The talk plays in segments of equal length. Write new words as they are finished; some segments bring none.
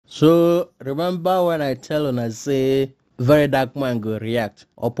So remember when I tell and I say Verydarkman go react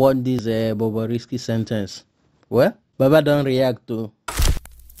upon this Bobrisky sentence? Well, Baba don't react to.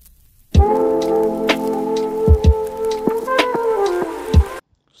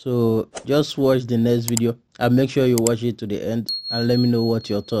 So just watch the next video and make sure you watch it to the end and let me know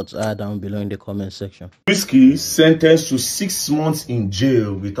what your thoughts are down below in the comment section. Bobrisky sentenced to 6 months in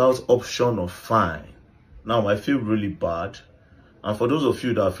jail without option of fine. Now I feel really bad, and for those of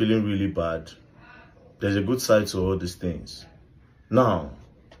you that are feeling really bad, there's a good side to all these things. Now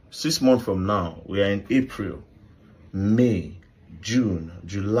 6 months from now, we are in April, May, June,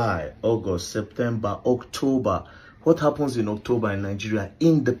 July, August, September, October. What happens in October in Nigeria?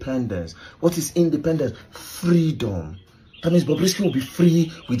 Independence. What is independence? Freedom. That means Bobrisky will be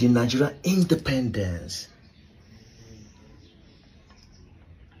free with the Nigeria independence.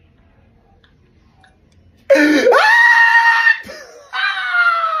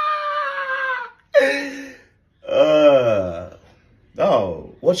 Now,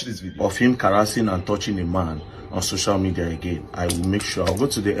 watch this video of him caressing and touching a man on social media again. I will make sure I'll go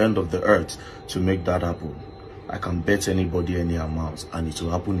to the end of the earth to make that happen. I can bet anybody any amount, and it will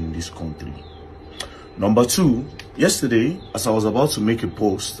happen in this country. Number two, yesterday, as I was about to make a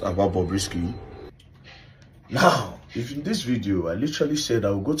post about Bobrisky, now, if in this video, I literally said I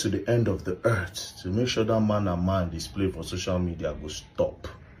will go to the end of the earth to make sure that man and man display for social media will stop.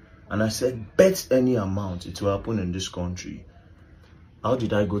 And I said, bet any amount it will happen in this country. How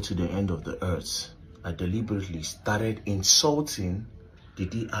did I go to the end of the earth? I deliberately started insulting the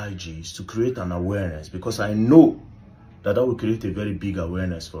DIGs to create an awareness, because I know that will create a very big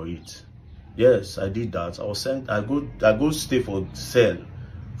awareness for it. Yes, I did that. I was sent. I go stay for cell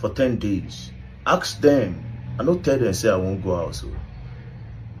for 10 days. Ask them. I don't tell them say I won't go out. So.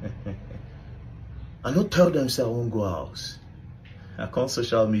 I don't tell them say I won't go out. I come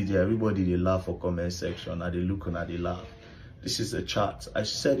social media, everybody they laugh for comment section, and they look and they laugh. This is a chat. I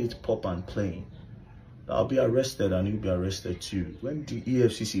said it pop and plain. I'll be arrested and you'll be arrested too. When the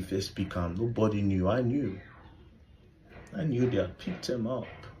EFCC first began, nobody knew. I knew. I knew they had picked him up.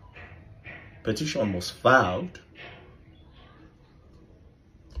 Petition was filed.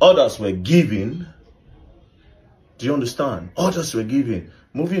 Orders were given. Do you understand? Orders were given.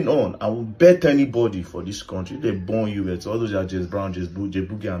 Moving on, I will bet anybody for this country, they born you with all those are James Brown, J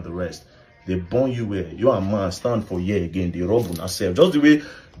Boogie and the rest. They born you where you are man stand for year again. They rob on ourselves. Just the way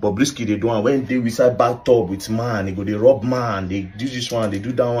Bobrisky they do, and when they inside bathtub with man, they go they rob man, they do this one, they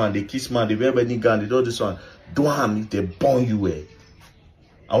do that one, they kiss man, they wear any gun, they do this one. Do am, they born you where.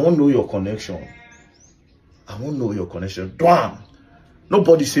 I won't know your connection. I won't know your connection. Do am.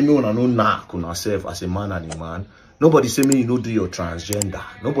 Nobody say me wanna know knock on yourself as a man and a man. Nobody say me you know do your transgender.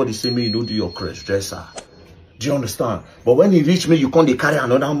 Nobody say me you know do your cross dresser. Do you understand? But when he reach me, you can't carry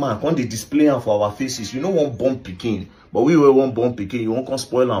another man, can't display him for our faces. You know one born picking, but we were one born picking. You won't come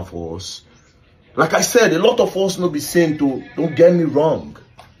spoil him for us. Like I said, a lot of us no be saying to don't get me wrong.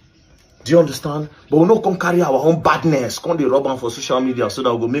 Do you understand? But we no come carry our own badness, can't they rob him for social media so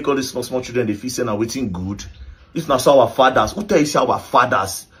that we go make all these small children they feel saying and waiting good. If not so our fathers, who tell you say our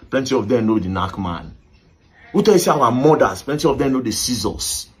fathers? Plenty of them know the knack man. Who tell you say our mothers? Plenty of them know the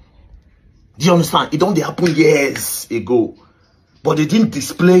scissors. Do you understand? It don't happen years ago. But they didn't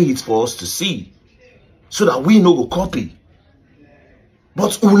display it for us to see. So that we know go copy.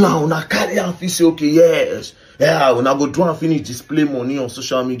 But una carry and feel say, okay, yes. Yeah, una go do and finish display money on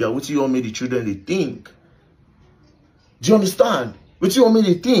social media. What you want me the children they think? Do you understand? What you want me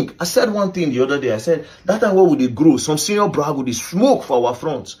they think? I said one thing the other day. I said, that time where would they grow? Some senior brag would they smoke for our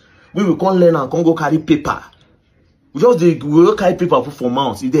front. We will come learn and come go carry paper. We will carry paper put for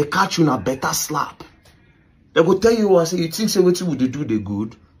mouths. If they catch you, na better slap. They will tell you what I say. You think say what would they do the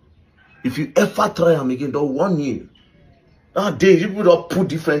good? If you ever try them again, don't 1 year. Nowadays, people don't put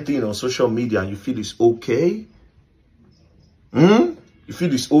different things on social media and you feel it's okay. You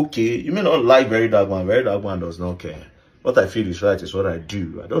feel it's okay. You may not like Verydarkman. Verydarkman does not care. What I feel is right is what I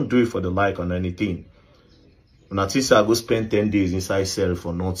do. I don't do it for the like on anything. When I think I go spend 10 days inside cell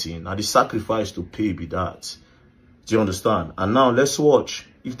for nothing, now the sacrifice to pay be that. Do you understand? And now let's watch.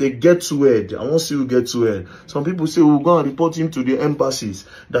 If they get to it, I won't see who get to it. Some people say we'll go and report him to the embassies.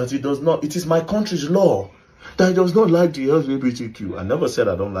 That it does not. It is my country's law that it does not like the LGBTQ. I never said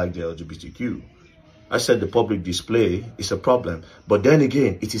I don't like the LGBTQ. I said the public display is a problem. But then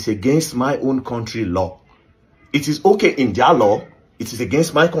again, it is against my own country law. It is okay in their law. It is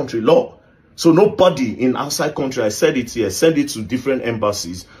against my country law. So nobody in outside country, I said it here, send it to different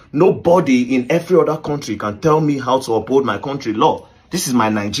embassies. Nobody in every other country can tell me how to uphold my country law. This is my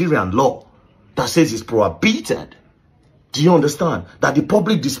Nigerian law that says it's prohibited. Do you understand that the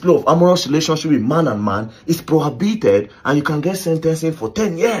public display of amorous relationship with man and man is prohibited and you can get sentencing for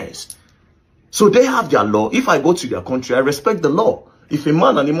 10 years? So they have their law. If I go to their country, I respect the law. If a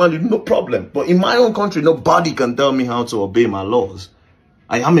man and a man, no problem. But in my own country, nobody can tell me how to obey my laws.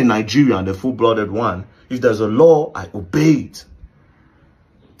 I am a Nigerian, the full-blooded one. If there's a law, I obey it.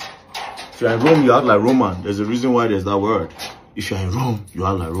 If you're in Rome, you act like Roman. There's a reason why there's that word. If you're in Rome, you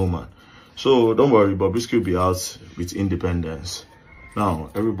act like Roman. So don't worry, Bobrisky will be out with independence. Now,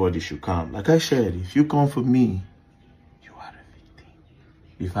 everybody should come. Like I said, if you come for me, you are a victim.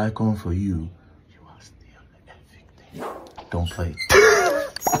 If I come for you, you are still a victim. Don't play.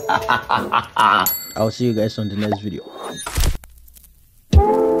 I'll see you guys on the next video.